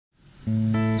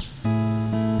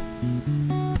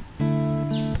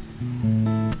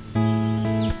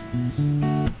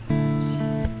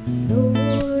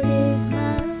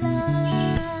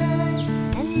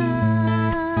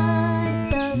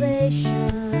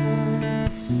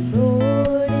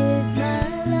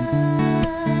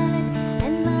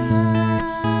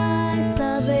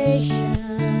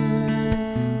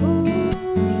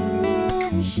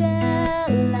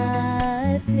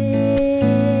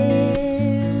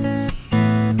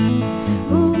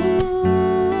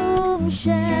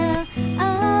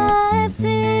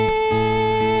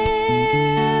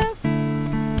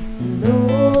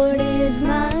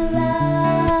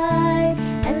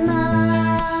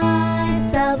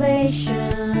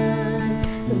salvation.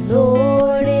 The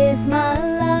Lord is my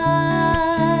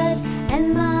light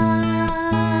and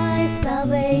my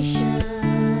salvation.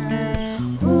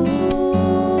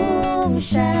 Whom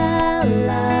shall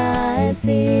I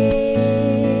fear?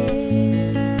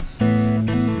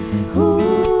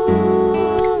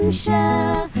 Whom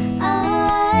shall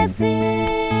I fear?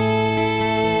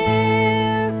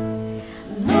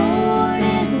 Lord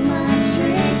is my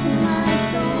strength and my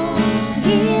song.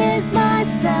 He is my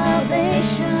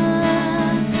salvation.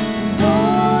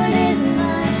 Lord is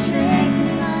my strength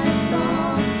and my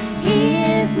song. He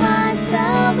is my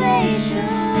salvation.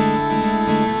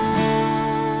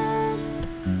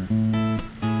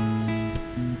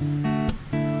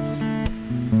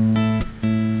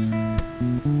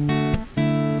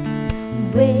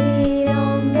 Wait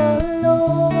on the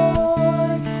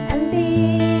Lord and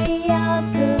be of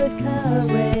good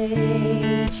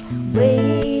courage.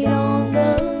 Wait on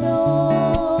the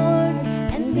Lord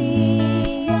and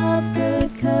be of good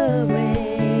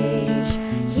courage.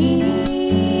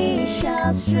 He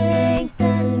shall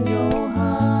strengthen your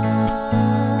heart.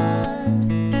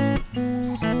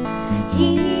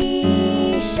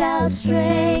 He shall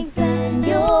strengthen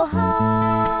your heart.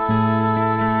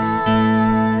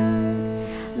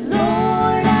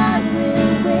 Lord, I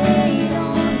will wait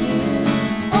on you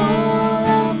all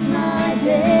of my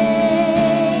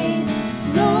days.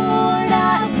 Lord,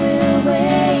 I will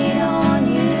wait on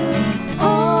you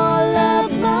all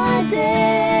of my days.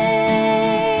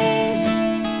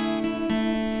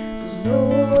 The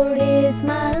Lord is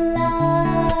my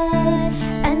light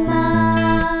and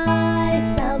my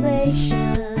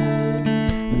salvation.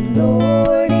 The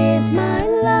Lord is my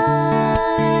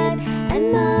light and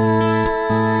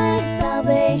my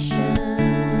salvation.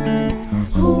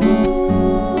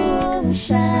 Whom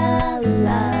shall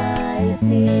I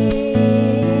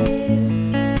fear?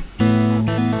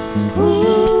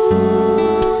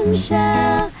 Whom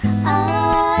shall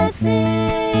I fear?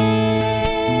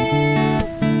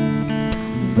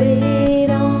 Wait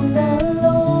on the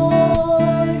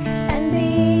Lord and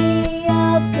be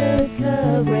of good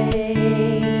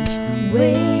courage.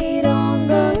 Wait on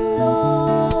the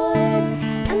Lord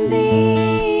and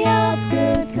be of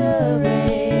good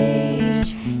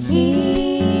courage.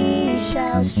 He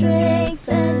shall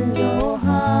strengthen your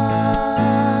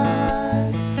heart.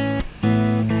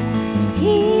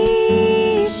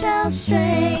 He shall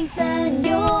strengthen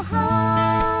your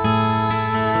heart.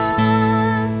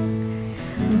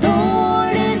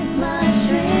 Lord is my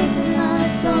strength and my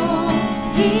song.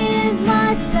 He is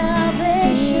my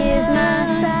salvation. He is my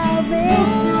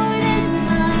salvation. Lord is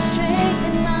my strength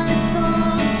and my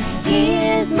song. He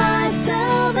is my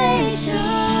salvation.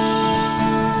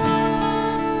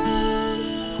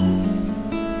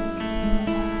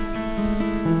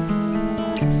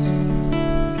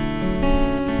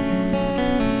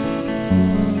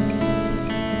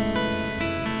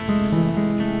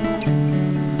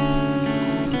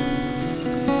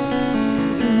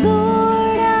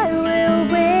 Lord, I will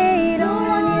wait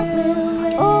on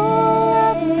you all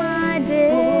of my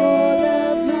days.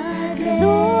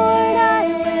 Lord, I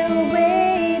will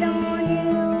wait on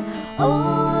you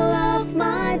all of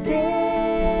my days.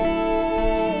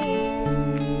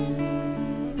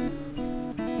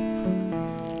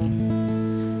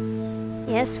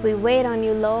 Yes, we wait on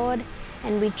you, Lord,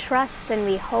 and we trust and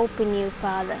we hope in you,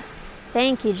 Father.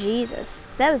 Thank you,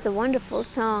 Jesus. That was a wonderful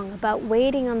song about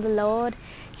waiting on the Lord.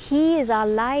 He is our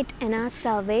light and our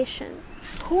salvation.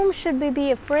 Whom should we be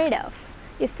afraid of?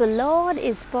 If the Lord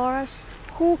is for us,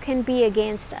 who can be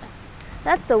against us?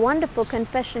 That's a wonderful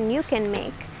confession you can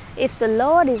make. If the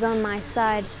Lord is on my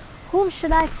side, whom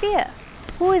should I fear?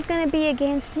 Who is going to be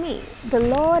against me? The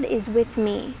Lord is with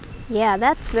me. Yeah,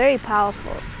 that's very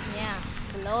powerful. Yeah,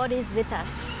 the Lord is with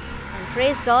us. And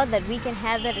praise God that we can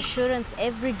have that assurance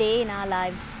every day in our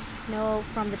lives. You know,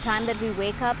 from the time that we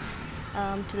wake up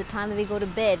to the time that we go to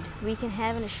bed, we can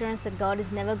have an assurance that God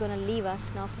is never going to leave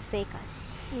us nor forsake us.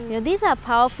 You know, these are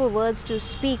powerful words to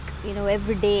speak, you know,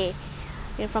 every day.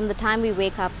 You know, from the time we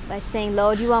wake up, by saying,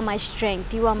 Lord, you are my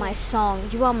strength, you are my song,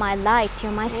 you are my light,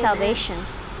 you're my salvation.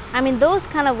 I mean, those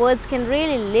kind of words can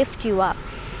really lift you up.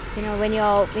 You know, when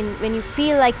you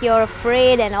feel like you're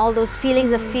afraid and all those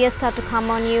feelings of fear start to come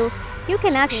on you, you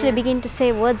can actually begin to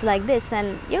say words like this,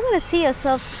 and you're going to see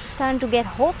yourself starting to get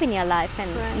hope in your life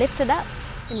and lift it up.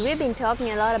 And we've been talking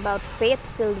a lot about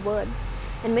faith-filled words.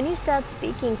 And when you start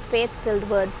speaking faith-filled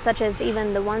words, such as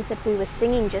even the ones that we were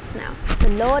singing just now, the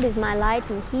Lord is my light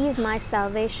and He is my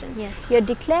salvation. Yes. You're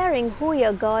declaring who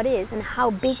your God is and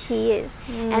how big He is.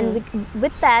 And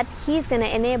with that, He's going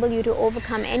to enable you to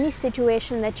overcome any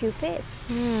situation that you face.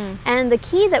 And the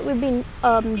key that we've been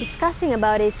discussing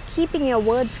about is keeping your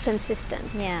words consistent.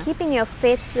 Yeah. Keeping your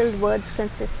faith-filled words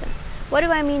consistent. What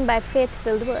do I mean by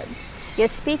faith-filled words? You're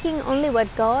speaking only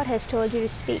what God has told you to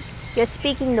speak. You're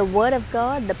speaking the word of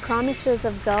God, the promises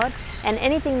of God, and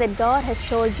anything that God has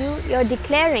told you, you're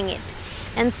declaring it.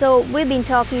 And so we've been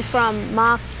talking from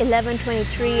Mark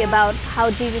 11:23 about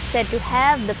how Jesus said to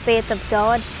have the faith of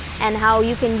God and how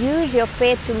you can use your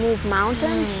faith to move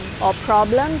mountains or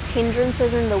problems,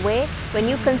 hindrances in the way. When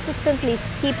you consistently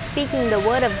keep speaking the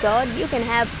word of God, you can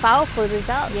have powerful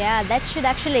results. Yeah, that should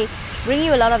actually bring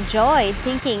you a lot of joy,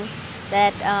 thinking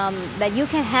that, that you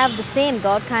can have the same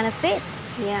God kind of faith.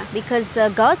 Yeah. Because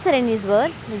God said in His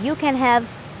word, you can have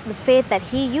the faith that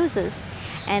He uses.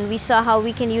 And we saw how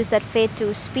we can use that faith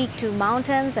to speak to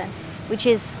mountains, and which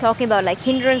is talking about like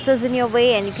hindrances in your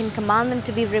way, and you can command them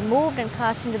to be removed and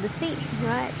cast into the sea.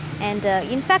 Right. And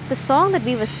in fact, the song that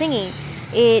we were singing,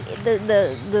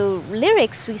 the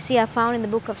lyrics we see are found in the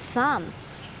book of Psalm,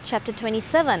 chapter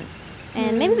 27.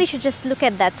 And maybe we should just look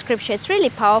at that scripture. It's really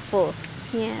powerful.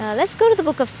 Yes. Let's go to the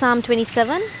book of Psalm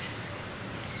 27.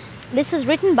 This is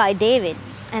written by David.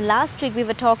 And last week we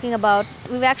were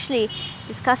actually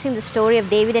discussing the story of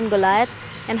David and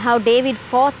Goliath, and how David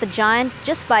fought the giant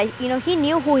just by, he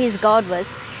knew who his God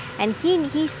was, and he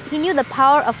knew the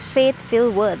power of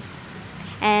faith-filled words.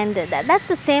 And that's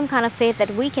the same kind of faith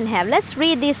that we can have. Let's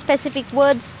read these specific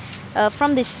words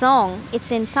from this song.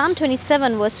 It's in Psalm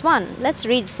 27 verse 1. Let's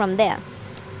read it from there.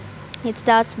 It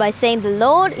starts by saying, "The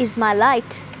Lord is my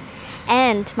light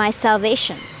and my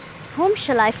salvation. Whom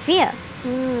shall I fear?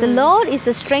 The Lord is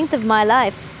the strength of my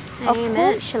life. Of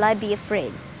whom shall I be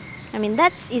afraid?" I mean,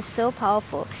 that is so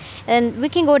powerful. And we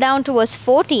can go down to verse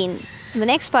 14. The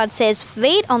next part says,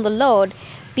 "Wait on the Lord,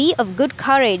 be of good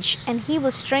courage, and He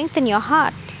will strengthen your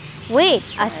heart.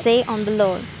 Wait, I say, on the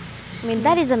Lord." I mean,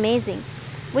 that is amazing.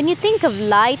 When you think of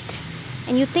light,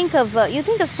 and you think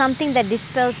of something that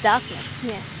dispels darkness.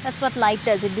 Yes. That's what light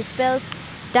does. It dispels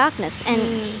darkness. And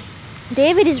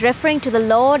David is referring to the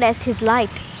Lord as his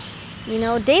light.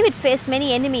 David faced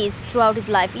many enemies throughout his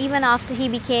life. Even after he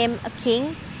became a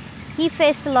king, he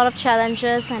faced a lot of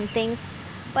challenges and things.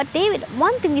 But David,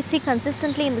 one thing we see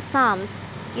consistently in the Psalms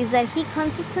is that he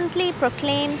consistently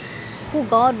proclaimed who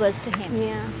God was to him.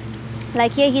 Yeah.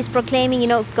 Like here he's proclaiming,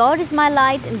 if God is my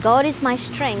light and God is my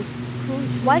strength,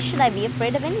 why should I be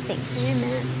afraid of anything?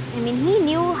 Amen. I mean, he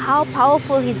knew how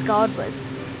powerful his God was.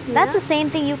 That's the same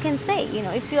thing you can say.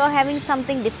 If you are having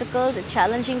something difficult, a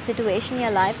challenging situation in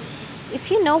your life, if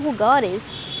you know who God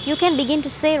is, you can begin to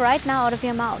say right now out of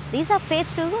your mouth, these are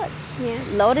faith-filled words. Yeah.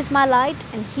 Lord is my light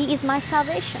and He is my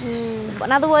salvation.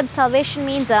 In other words, salvation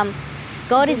means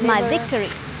God is my victory.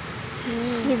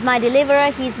 He's my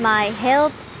deliverer. He's my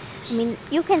help. I mean,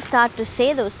 you can start to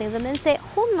say those things and then say,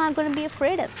 who am I going to be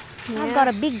afraid of? I've got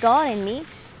a big God in me.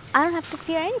 I don't have to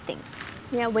fear anything.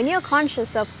 Yeah, when you're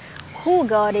conscious of who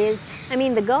God is, I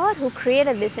mean, the God who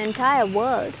created this entire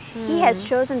world, He has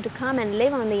chosen to come and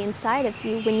live on the inside of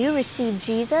you. When you receive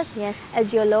Jesus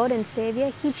as your Lord and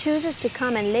Savior, He chooses to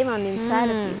come and live on the inside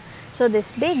of you. So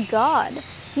this big God,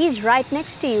 He's right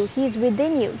next to you. He's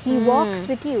within you. He walks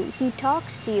with you. He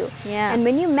talks to you. Yeah. And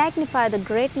when you magnify the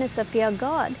greatness of your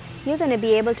God, you're going to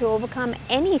be able to overcome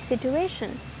any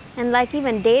situation. And like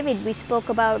even David, we spoke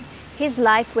about his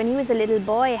life when he was a little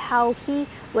boy, how he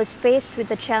was faced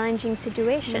with a challenging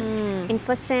situation. In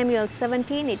 1 Samuel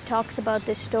 17, it talks about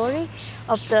this story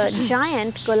of the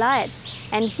giant Goliath.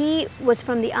 And he was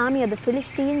from the army of the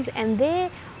Philistines, and they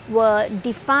were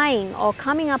defying or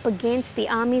coming up against the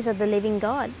armies of the living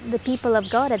God, the people of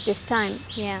God at this time.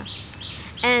 Yeah.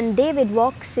 And David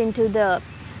walks into the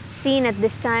scene at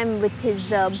this time with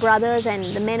his brothers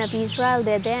and the men of Israel.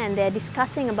 They're there and they're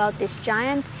discussing about this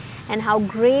giant and how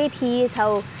great he is,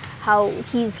 how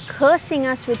he's cursing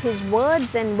us with his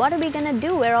words, and what are we going to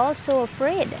do? We're all so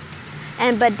afraid.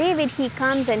 But David, he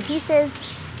comes and he says,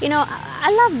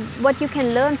 I love what you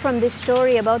can learn from this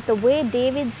story about the way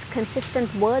David's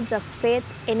consistent words of faith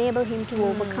enable him to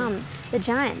overcome the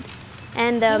giant.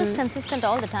 And he was consistent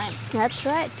all the time. That's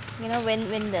right.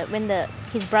 When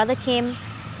his brother came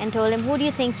and told him, who do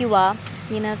you think you are?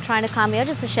 Trying to come, you're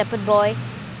just a shepherd boy.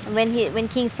 And when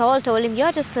King Saul told him,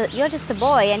 you're just a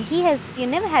boy, and you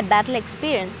never had battle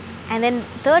experience. And then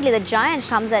thirdly, the giant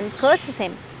comes and curses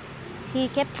him. He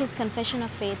kept his confession of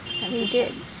faith consistent. He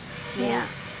did. Yeah.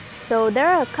 So there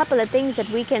are a couple of things that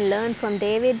we can learn from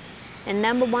David. And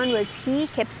number one was he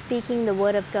kept speaking the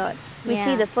word of God. We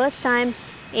see Yeah. the first time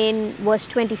in verse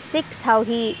 26 how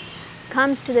he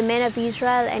comes to the men of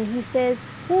Israel and he says,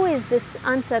 who is this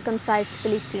uncircumcised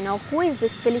Philistine, or who is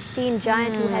this Philistine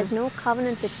giant who has no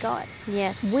covenant with God?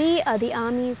 Yes. We are the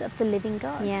armies of the living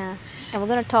God. Yeah. And we're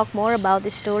going to talk more about the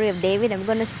story of David, and we're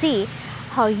going to see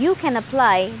how you can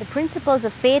apply the principles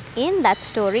of faith in that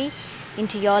story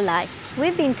into your life.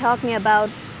 We've been talking about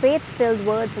faith-filled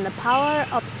words and the power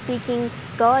of speaking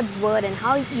God's word and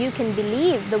how you can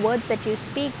believe the words that you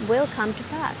speak will come to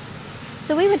pass.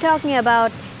 So we were talking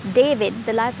about David,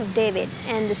 the life of David,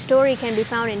 and the story can be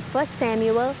found in 1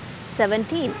 Samuel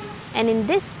 17. And in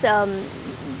this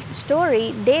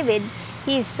story, David,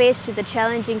 he is faced with a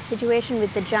challenging situation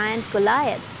with the giant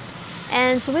Goliath.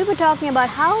 And so we were talking about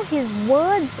how his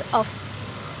words of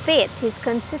faith, his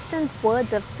consistent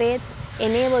words of faith,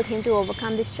 enabled him to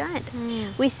overcome this giant.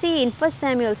 We see in 1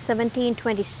 Samuel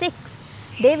 17:26,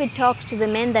 David talks to the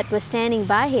men that were standing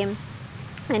by him,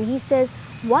 and he says,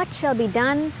 what shall be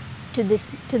done to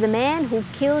the man who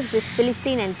kills this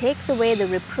Philistine and takes away the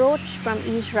reproach from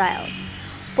Israel?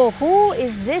 For who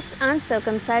is this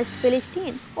uncircumcised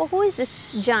Philistine? Or who is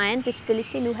this giant, this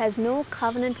Philistine who has no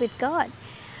covenant with God,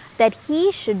 that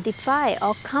he should defy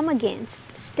or come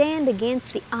against, stand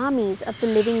against the armies of the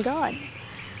living God?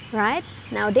 Right?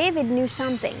 Now David knew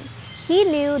something. He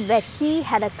knew that he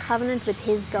had a covenant with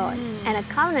his God. And a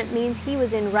covenant means he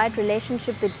was in right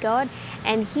relationship with God,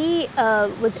 and he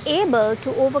was able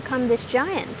to overcome this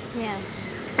giant. Yeah.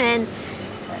 And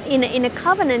in a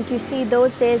covenant, you see,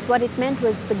 those days what it meant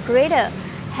was the greater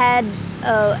had,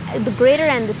 the greater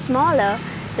and the smaller,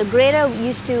 the greater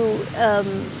used to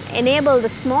enable the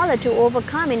smaller to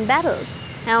overcome in battles.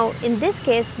 Now in this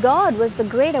case, God was the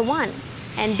greater one,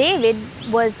 and David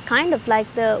was kind of like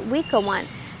the weaker one.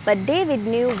 But David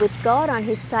knew with God on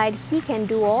his side, he can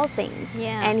do all things.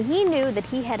 Yeah. And he knew that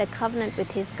he had a covenant with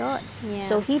his God. Yeah.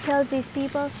 So he tells these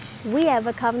people, we have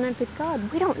a covenant with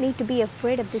God. We don't need to be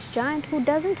afraid of this giant who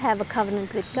doesn't have a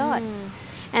covenant with God.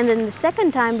 And then the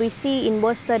second time we see in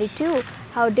verse 32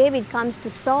 how David comes to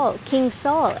Saul, King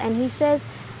Saul, and he says,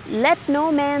 let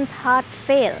no man's heart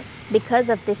fail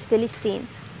because of this Philistine,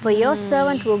 for your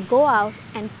servant will go out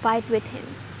and fight with him.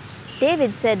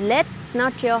 David said, let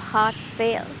not your heart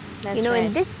fail. That's you know, right.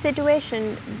 in this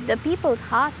situation, the people's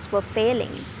hearts were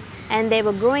failing, and they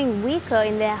were growing weaker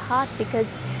in their heart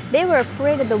because they were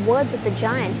afraid of the words of the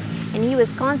giant, and he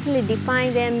was constantly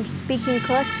defying them, speaking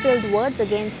curse-filled words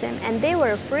against them, and they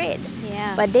were afraid.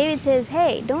 Yeah. But David says,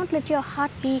 hey, don't let your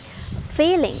heart be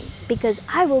failing, because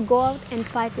I will go out and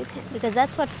fight with him. Because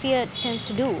that's what fear tends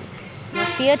to do. You know,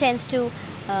 fear tends to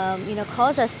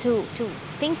cause us to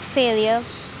think failure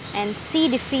and see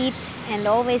defeat and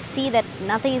always see that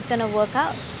nothing is going to work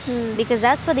out. Because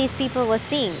that's what these people were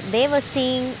seeing. They were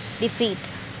seeing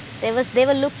defeat. They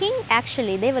were looking at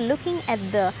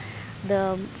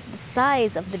the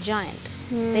size of the giant.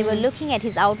 They were looking at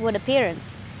his outward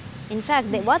appearance. In fact,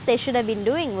 what they should have been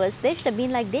doing was, they should have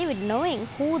been like David, knowing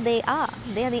who they are.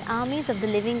 They are the armies of the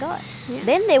living God. Yeah.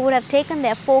 Then they would have taken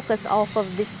their focus off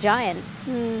of this giant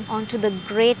onto the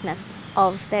greatness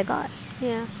of their God.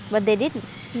 Yeah. But they didn't.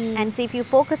 And see, if you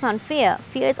focus on fear,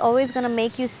 fear is always going to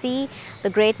make you see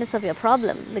the greatness of your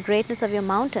problem, the greatness of your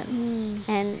mountain.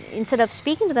 And instead of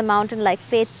speaking to the mountain like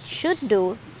faith should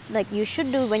do, like you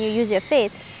should do when you use your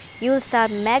faith, you will start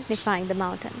magnifying the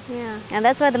mountain. Yeah. And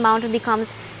that's why the mountain becomes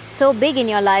so big in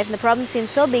your life, and the problem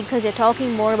seems so big because you're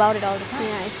talking more about it all the time.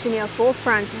 Yeah, it's in your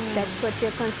forefront. That's what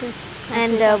you're constantly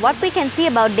And what we can see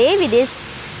about David is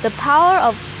the power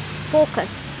of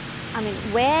focus. I mean,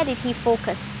 where did he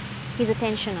focus his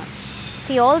attention on?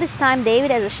 See, all this time,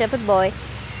 David as a shepherd boy,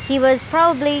 he was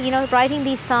probably, writing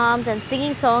these psalms and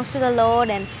singing songs to the Lord,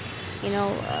 and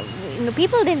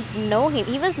people didn't know him.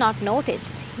 He was not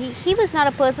noticed. He was not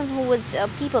a person who was a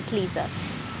people pleaser.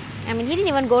 I mean, he didn't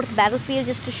even go to the battlefield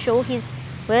just to show his,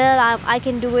 I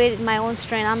can do it in my own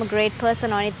strength, I'm a great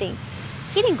person or anything.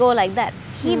 He didn't go like that.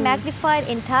 He magnified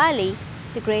entirely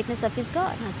the greatness of his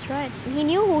God. That's right. He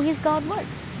knew who his God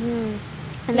was.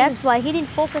 And that's why he didn't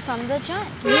focus on the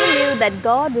giant. He knew that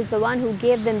God was the one who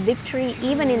gave them victory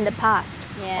even in the past.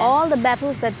 Yeah. All the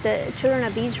battles that the children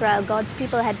of Israel, God's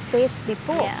people, had faced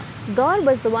before, Yeah. God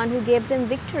was the one who gave them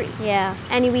victory. Yeah.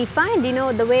 And we find,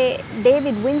 the way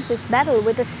David wins this battle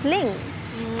with a sling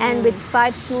and with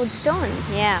 5 smooth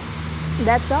stones. Yeah.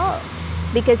 That's all.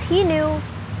 Because he knew,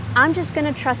 I'm just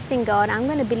going to trust in God, I'm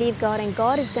going to believe God, and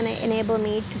God is going to enable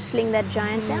me to sling that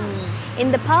giant down.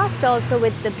 In the past also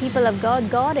with the people of God,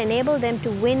 God enabled them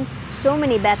to win so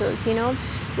many battles,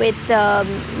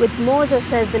 with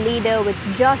Moses as the leader, with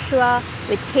Joshua,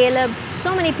 with Caleb,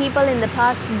 so many people in the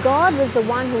past, God was the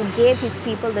one who gave his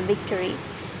people the victory.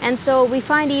 And so we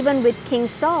find even with King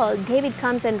Saul, David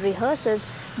comes and rehearses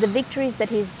the victories that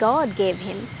his God gave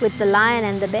him with the lion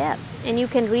and the bear. And you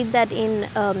can read that in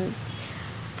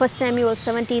 1 Samuel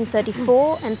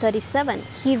 17:34 and 37.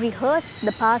 He rehearsed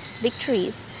the past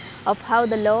victories of how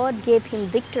the Lord gave him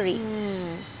victory.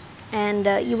 And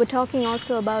you were talking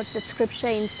also about that scripture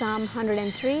in Psalm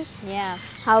 103. Yeah.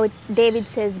 How David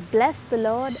says, "Bless the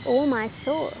Lord, O my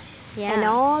soul, and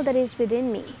all that is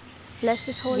within me. Bless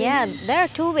his holy name." There are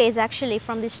two ways actually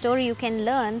from this story you can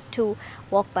learn to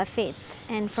walk by faith.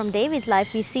 And from David's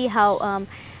life we see how,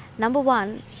 number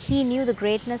one, he knew the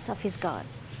greatness of his God.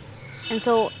 And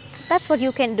so that's what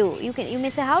you can do. You may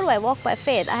say, how do I walk by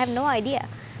faith? I have no idea.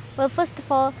 Well, first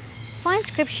of all, find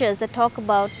scriptures that talk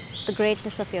about the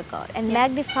greatness of your God and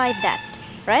magnify that,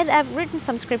 right? I've written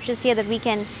some scriptures here that we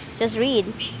can just read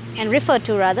and refer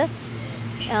to rather.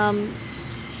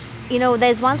 You know,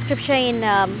 there's one scripture in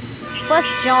 1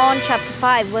 John chapter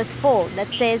 5 verse 4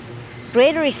 that says,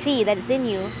 "Greater is he that is in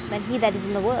you than he that is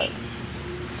in the world."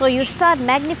 So you start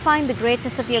magnifying the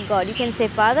greatness of your God. You can say,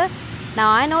 "Father, now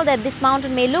I know that this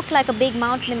mountain may look like a big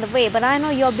mountain in the way, but I know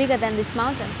you're bigger than this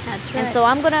mountain." That's right. And so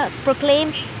I'm going to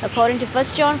proclaim, according to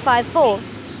 1 John 5:4,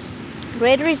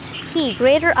 "Greater is he,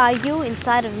 greater are you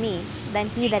inside of me than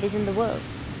he that is in the world."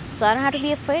 So I don't have to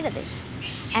be afraid of this.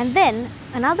 And then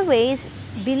another way is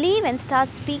believe and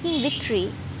start speaking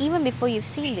victory even before you've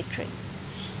seen victory.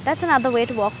 That's another way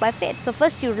to walk by faith. So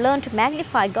first you learn to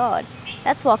magnify God.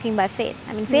 That's walking by faith.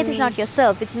 I mean, faith is not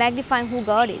yourself. It's magnifying who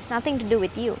God is. Nothing to do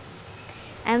with you.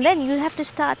 And then you have to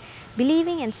start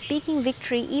believing and speaking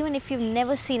victory even if you've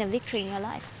never seen a victory in your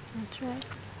life. That's right.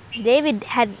 David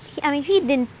had, he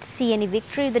didn't see any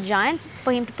victory with the giant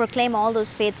for him to proclaim all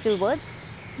those faithful words,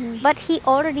 but he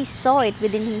already saw it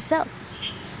within himself.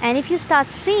 And if you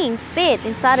start seeing faith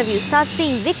inside of you, start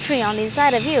seeing victory on the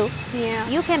inside of you,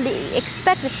 you can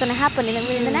expect what's going to happen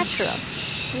in the natural.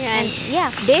 And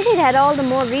David had all the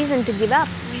more reason to give up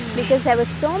because there was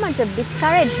so much of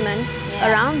discouragement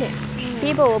around him.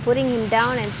 People were putting him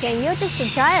down and saying, "You're just a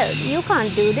child, you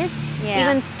can't do this."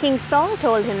 Even King Saul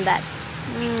told him that.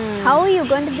 How are you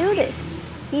going to do this?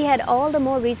 He had all the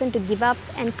more reason to give up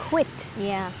and quit,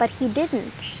 but he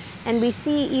didn't. And we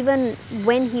see even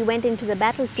when he went into the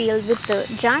battlefield with the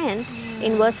giant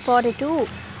in verse 42,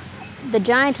 the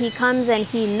giant, he comes and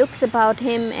he looks about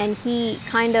him and he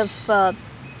kind of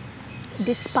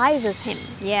despises him.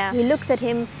 He looks at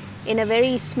him in a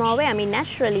very small way. I mean,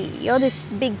 naturally, you're this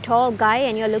big, tall guy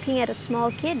and you're looking at a small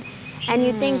kid and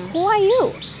you think, "Who are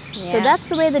you?" So that's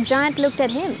the way the giant looked at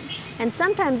him. And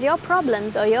sometimes your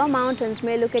problems or your mountains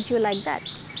may look at you like that.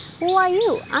 Who are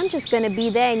you? I'm just going to be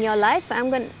there in your life.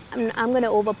 I'm going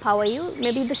to overpower you.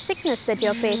 Maybe the sickness that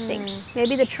you're facing,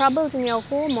 maybe the troubles in your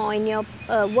home or in your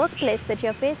workplace that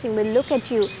you're facing will look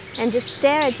at you and just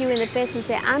stare at you in the face and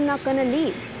say, "I'm not going to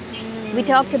leave." We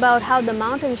talked about how the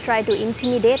mountains try to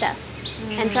intimidate us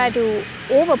and try to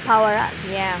overpower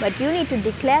us. But you need to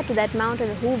declare to that mountain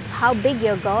how big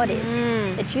your God is,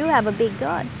 that you have a big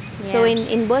God. So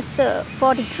in verse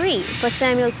 43, 1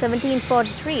 Samuel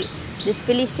 17:43, this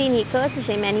Philistine, he curses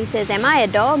him and he says, "Am I a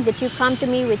dog that you come to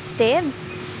me with staves?"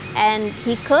 And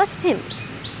he cursed him.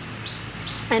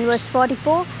 And verse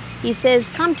 44, he says,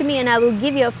 "Come to me and I will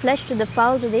give your flesh to the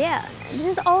fowls of the air." This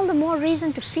is all the more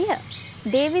reason to fear.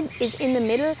 David is in the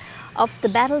middle of the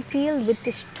battlefield with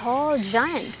this tall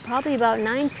giant, probably about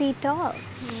 9 feet tall.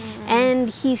 And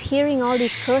he's hearing all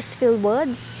these curse-filled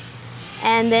words.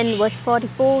 And then verse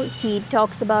 44, he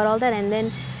talks about all that. And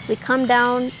then we come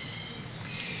down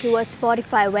to verse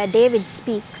 45 where David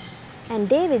speaks. And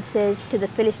David says to the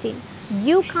Philistine,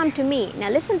 "You come to me." Now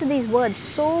listen to these words,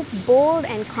 so bold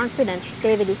and confident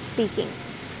David is speaking.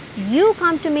 "You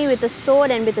come to me with a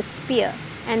sword and with a spear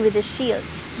and with a shield.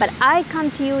 But I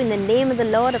come to you in the name of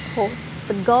the Lord of hosts,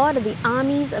 the God of the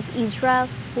armies of Israel,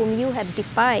 whom you have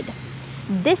defied.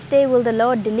 This day will the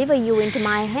Lord deliver you into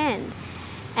my hand,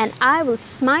 and I will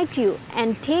smite you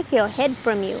and take your head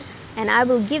from you. And I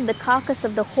will give the carcass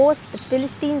of the host, the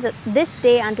Philistines, this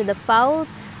day unto the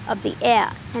fowls of the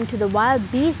air and to the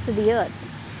wild beasts of the earth,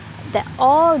 that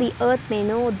all the earth may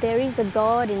know there is a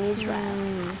God in Israel."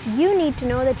 You need to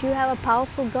know that you have a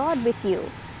powerful God with you.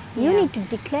 You need to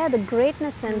declare the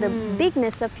greatness and the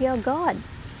bigness of your God.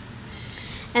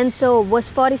 And so verse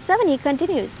 47, he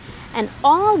continues, "And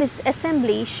all this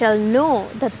assembly shall know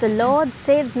that the Lord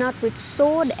saves not with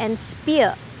sword and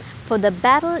spear, for the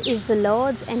battle is the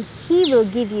Lord's, and he will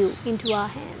give you into our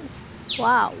hands."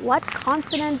 Wow, what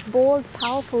confident, bold,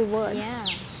 powerful words.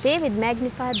 David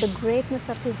magnified the greatness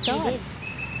of his God.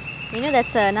 You know,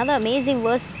 that's another amazing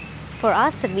verse for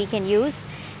us that we can use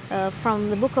from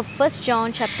the book of 1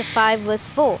 John chapter 5 verse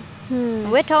 4.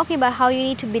 We're talking about how you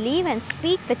need to believe and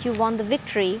speak that you won the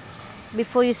victory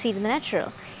before you see it in the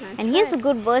natural. And here's a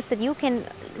good verse that you can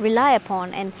rely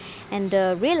upon and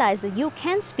realize that you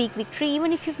can speak victory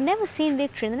even if you've never seen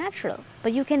victory in the natural.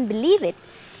 But you can believe it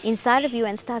inside of you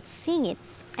and start seeing it,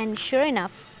 and sure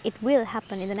enough, it will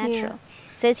happen in the natural.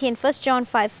 It says here in 1 John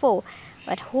 5:4,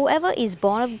 but whoever is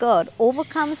born of God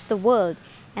overcomes the world,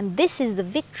 and this is the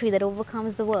victory that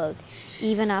overcomes the world,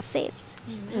 even our faith.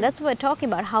 And that's what we're talking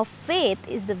about, how faith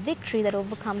is the victory that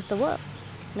overcomes the world.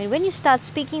 I mean, when you start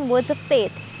speaking words of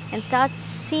faith and start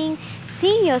seeing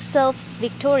yourself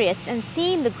victorious and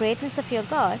seeing the greatness of your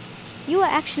God, you are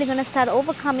actually going to start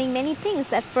overcoming many things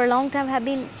that for a long time have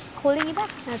been holding you back.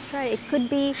 That's right. It could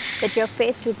be that you're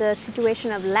faced with a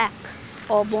situation of lack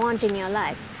or want in your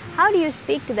life. How do you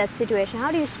speak to that situation?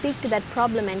 How do you speak to that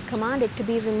problem and command it to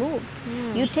be removed?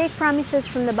 You take promises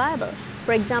from the Bible.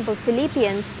 For example,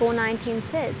 Philippians 4:19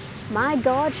 says, my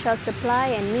God shall supply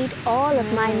and meet all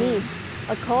of my needs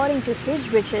according to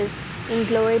his riches in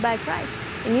glory by Christ.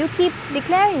 And you keep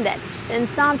declaring that. And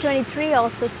Psalm 23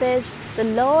 also says, the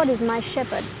Lord is my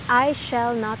shepherd, I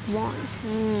shall not want.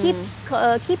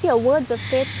 Keep your words of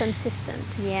faith consistent.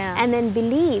 And then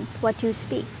believe what you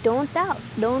speak. Don't doubt,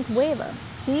 don't waver.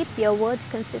 Keep your words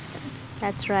consistent.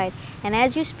 That's right. And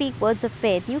as you speak words of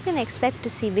faith, you can expect to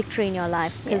see victory in your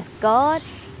life, because God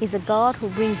is a God who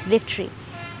brings victory.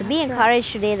 So be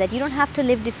encouraged today that you don't have to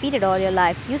live defeated all your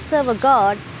life. You serve a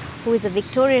God who is a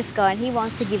victorious God, and he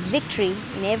wants to give victory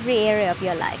in every area of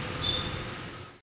your life.